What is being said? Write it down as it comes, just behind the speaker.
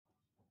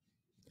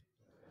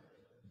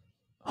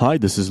Hi,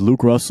 this is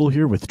Luke Russell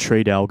here with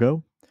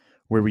TradeAlgo,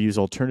 where we use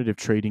alternative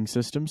trading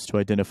systems to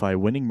identify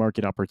winning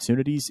market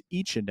opportunities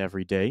each and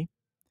every day.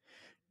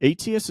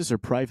 ATSs are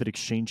private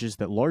exchanges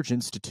that large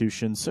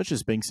institutions such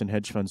as banks and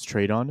hedge funds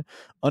trade on,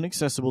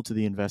 inaccessible to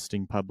the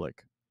investing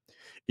public.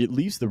 It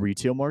leaves the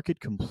retail market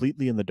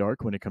completely in the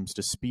dark when it comes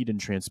to speed and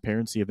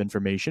transparency of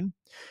information,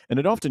 and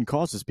it often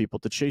causes people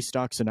to chase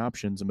stocks and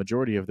options a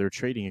majority of their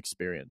trading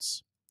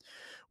experience.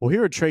 Well,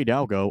 here at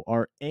TradeAlgo,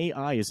 our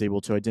AI is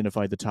able to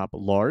identify the top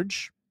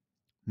large,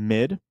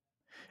 mid,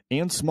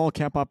 and small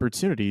cap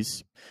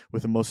opportunities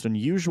with the most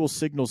unusual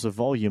signals of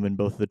volume in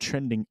both the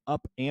trending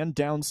up and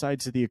down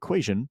sides of the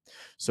equation,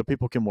 so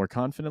people can more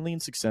confidently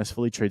and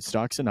successfully trade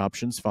stocks and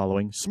options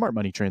following smart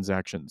money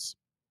transactions.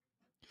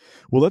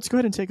 Well, let's go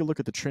ahead and take a look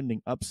at the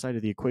trending up side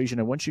of the equation.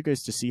 I want you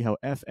guys to see how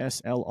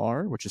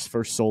FSLR, which is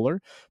First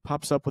Solar,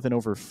 pops up with an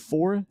over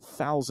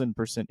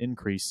 4,000%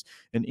 increase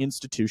in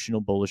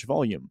institutional bullish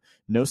volume.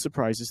 No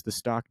surprises, the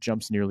stock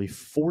jumps nearly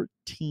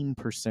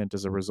 14%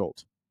 as a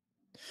result.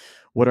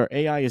 What our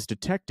AI is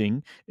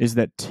detecting is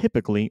that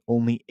typically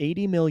only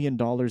 $80 million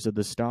of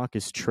the stock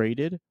is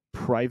traded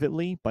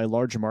privately by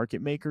large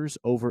market makers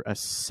over a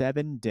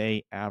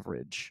 7-day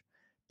average.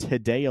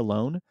 Today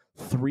alone,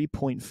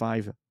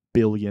 $3.5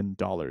 billion,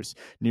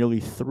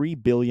 nearly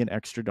 $3 billion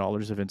extra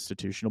dollars of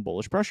institutional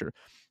bullish pressure.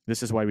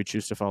 This is why we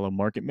choose to follow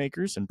market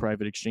makers and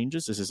private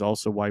exchanges. This is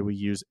also why we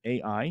use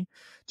AI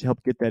to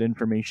help get that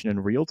information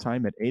in real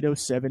time at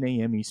 8:07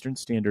 a.m. Eastern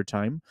Standard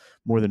Time.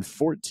 More than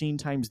 14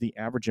 times the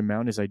average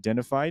amount is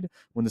identified.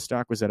 When the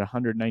stock was at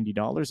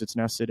 $190, it's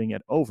now sitting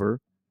at over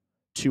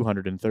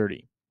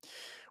 $230.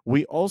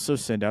 We also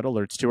send out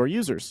alerts to our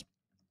users.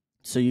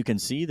 So you can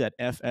see that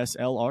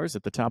FSLR is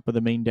at the top of the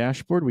main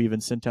dashboard. We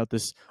even sent out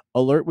this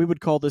alert. We would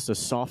call this a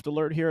soft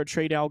alert here at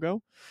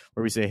TradeAlgo,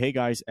 where we say, hey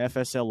guys,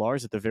 FSLR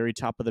is at the very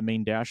top of the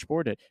main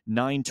dashboard at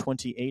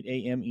 9:28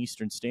 a.m.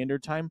 Eastern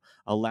Standard Time,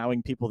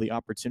 allowing people the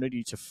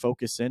opportunity to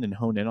focus in and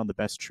hone in on the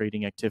best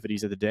trading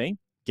activities of the day,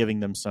 giving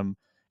them some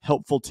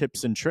helpful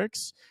tips and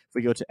tricks. If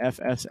we go to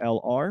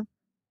FSLR,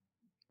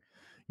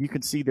 you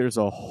can see there's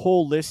a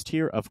whole list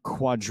here of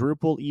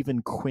quadruple,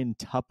 even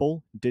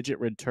quintuple digit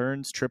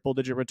returns, triple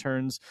digit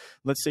returns.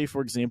 Let's say,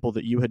 for example,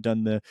 that you had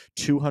done the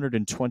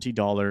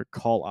 $220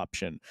 call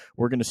option.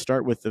 We're going to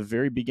start with the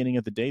very beginning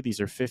of the day. These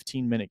are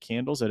 15-minute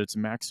candles at its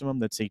maximum.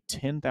 That's a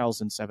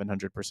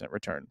 10,700%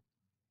 return.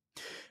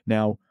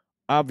 Now,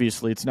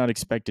 obviously, it's not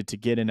expected to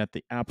get in at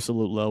the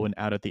absolute low and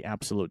out at the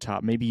absolute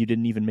top. Maybe you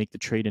didn't even make the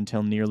trade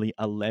until nearly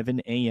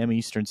 11 a.m.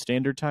 Eastern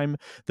Standard Time.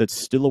 That's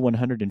still a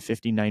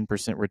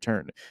 159%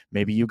 return.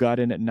 Maybe you got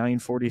in at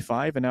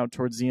 9:45 and out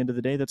towards the end of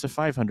the day. That's a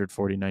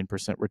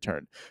 549%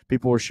 return.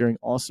 People were sharing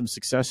awesome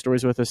success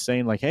stories with us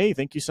saying like, hey,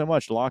 thank you so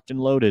much. Locked and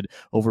loaded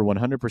over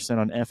 100%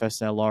 on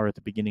FSLR at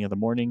the beginning of the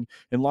morning,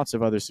 and lots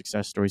of other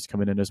success stories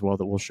coming in as well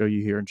that we'll show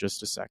you here in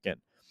just a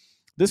second.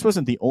 This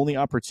wasn't the only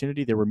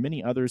opportunity. There were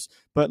many others,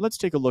 but let's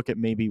take a look at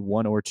maybe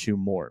one or two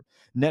more.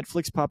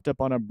 Netflix popped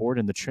up on our board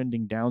in the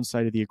trending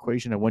downside of the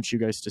equation. I want you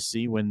guys to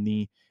see when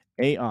the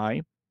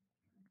AI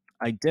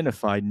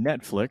identified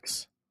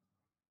Netflix,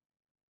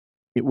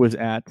 it was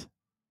at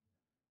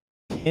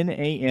 10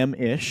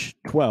 a.m.-ish,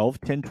 12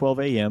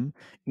 a.m.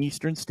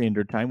 Eastern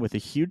Standard Time with a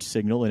huge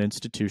signal and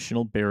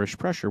institutional bearish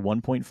pressure,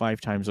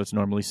 1.5 times what's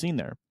normally seen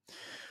there.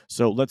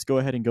 So let's go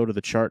ahead and go to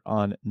the chart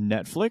on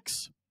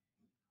Netflix.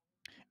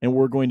 And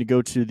we're going to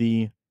go to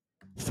the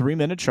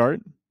 3-minute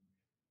chart.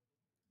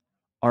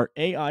 Our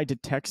AI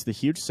detects the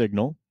huge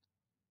signal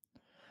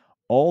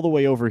all the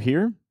way over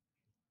here.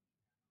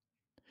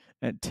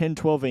 At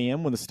 10:12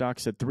 a.m. when the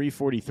stock's at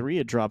 343,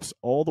 it drops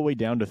all the way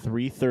down to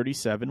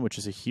 337, which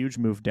is a huge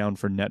move down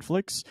for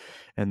Netflix.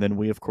 And then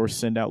we, of course,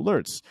 send out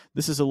alerts.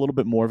 This is a little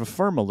bit more of a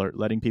firm alert,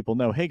 letting people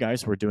know, hey,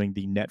 guys, we're doing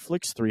the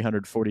Netflix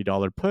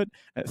 $340 put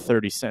at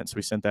 30 cents.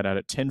 We sent that out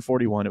at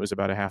 10:41. It was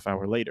about a half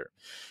hour later.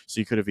 So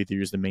you could have either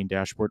used the main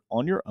dashboard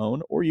on your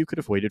own, or you could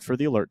have waited for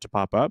the alert to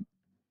pop up.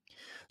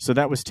 So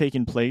that was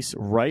taking place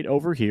right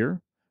over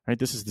here. Right,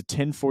 this is the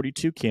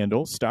 1042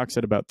 candle. Stock's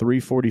at about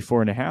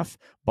 344.5,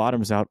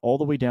 bottoms out all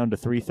the way down to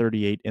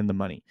 338 in the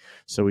money.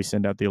 So we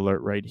send out the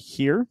alert right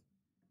here,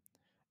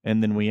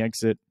 and then we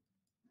exit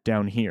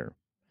down here.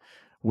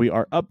 We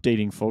are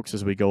updating folks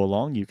as we go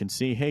along. You can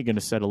see, hey, going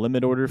to set a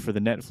limit order for the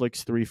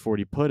Netflix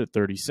 340 put at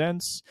 30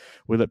 cents.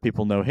 We let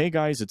people know, hey,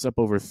 guys, it's up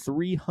over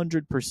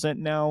 300%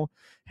 now.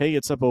 Hey,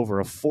 it's up over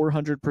a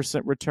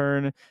 400%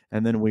 return.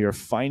 And then we are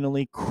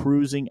finally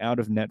cruising out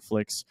of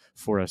Netflix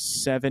for a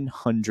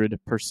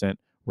 700%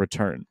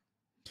 return.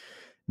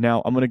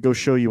 Now, I'm going to go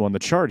show you on the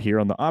chart here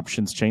on the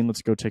options chain.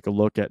 Let's go take a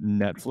look at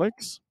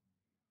Netflix.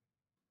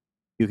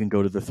 You can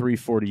go to the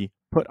 340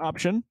 put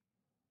option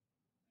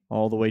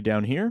all the way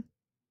down here.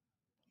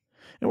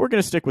 And we're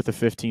going to stick with the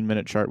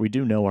 15-minute chart. We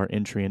do know our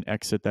entry and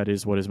exit. That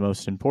is what is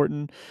most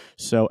important.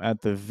 So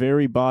at the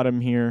very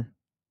bottom here,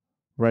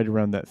 right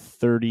around that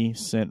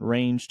 30-cent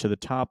range to the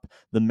top,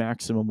 the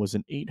maximum was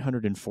an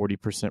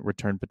 840%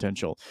 return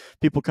potential.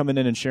 People coming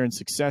in and sharing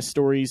success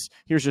stories.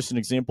 Here's just an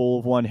example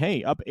of one.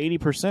 Hey, up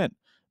 80%.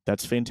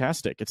 That's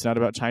fantastic. It's not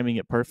about timing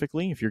it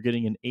perfectly. If you're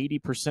getting an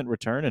 80%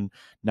 return and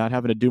not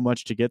having to do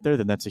much to get there,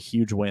 then that's a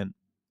huge win.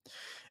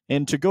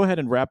 And to go ahead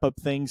and wrap up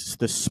things,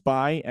 the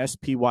SPY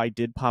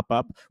did pop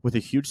up with a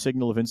huge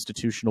signal of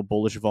institutional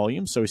bullish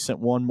volume. So we sent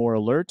one more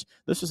alert.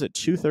 This was at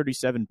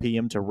 2:37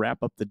 p.m. to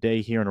wrap up the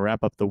day here and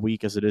wrap up the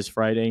week as it is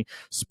Friday.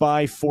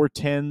 SPY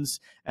 410s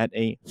at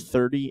a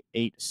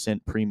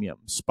 38-cent premium.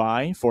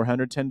 SPY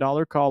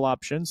 $410 call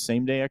option,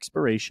 same day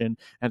expiration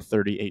at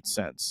 38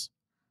 cents.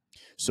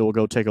 So we'll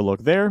go take a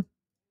look there.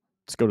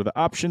 Let's go to the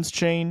options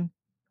chain.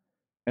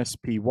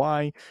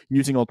 SPY,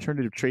 using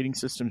alternative trading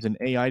systems and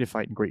AI to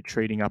find great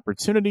trading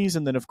opportunities,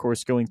 and then, of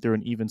course, going through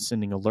and even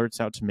sending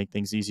alerts out to make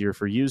things easier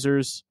for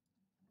users.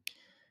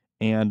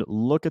 And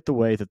look at the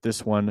way that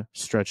this one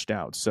stretched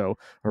out. So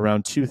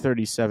around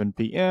 2:37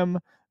 p.m.,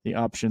 the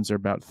options are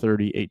about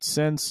 38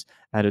 cents.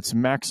 At its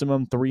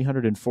maximum,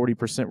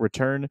 340%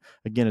 return.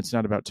 Again, it's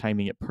not about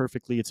timing it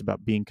perfectly. It's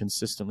about being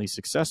consistently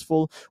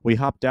successful. We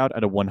hopped out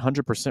at a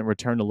 100%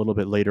 return a little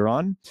bit later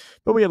on,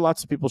 but we had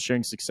lots of people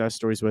sharing success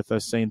stories with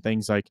us, saying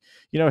things like,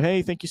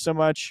 hey, thank you so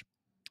much.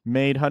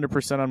 Made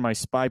 100% on my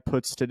SPY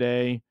puts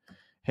today.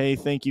 Hey,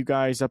 thank you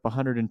guys, up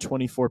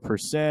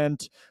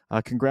 124%.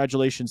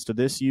 Congratulations to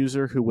this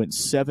user who went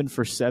 7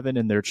 for 7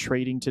 in their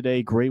trading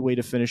today. Great way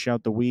to finish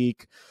out the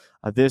week.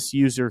 This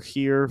user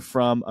here,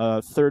 from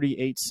a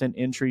 38-cent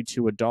entry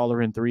to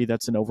 $1.03,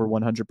 that's an over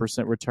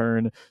 100%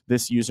 return.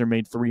 This user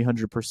made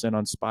 300%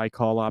 on SPY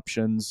call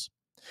options.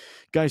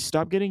 Guys,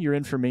 stop getting your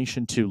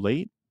information too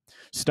late.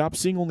 Stop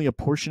seeing only a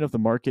portion of the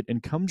market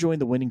and come join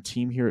the winning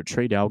team here at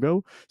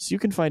TradeAlgo so you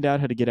can find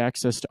out how to get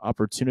access to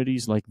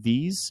opportunities like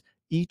these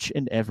each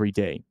and every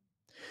day.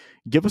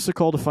 Give us a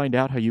call to find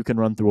out how you can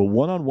run through a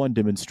one-on-one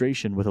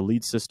demonstration with a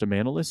lead system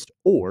analyst,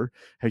 or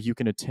how you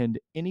can attend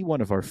any one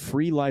of our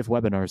free live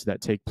webinars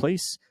that take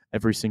place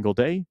every single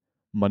day,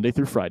 Monday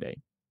through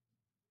Friday.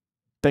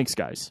 Thanks,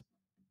 guys.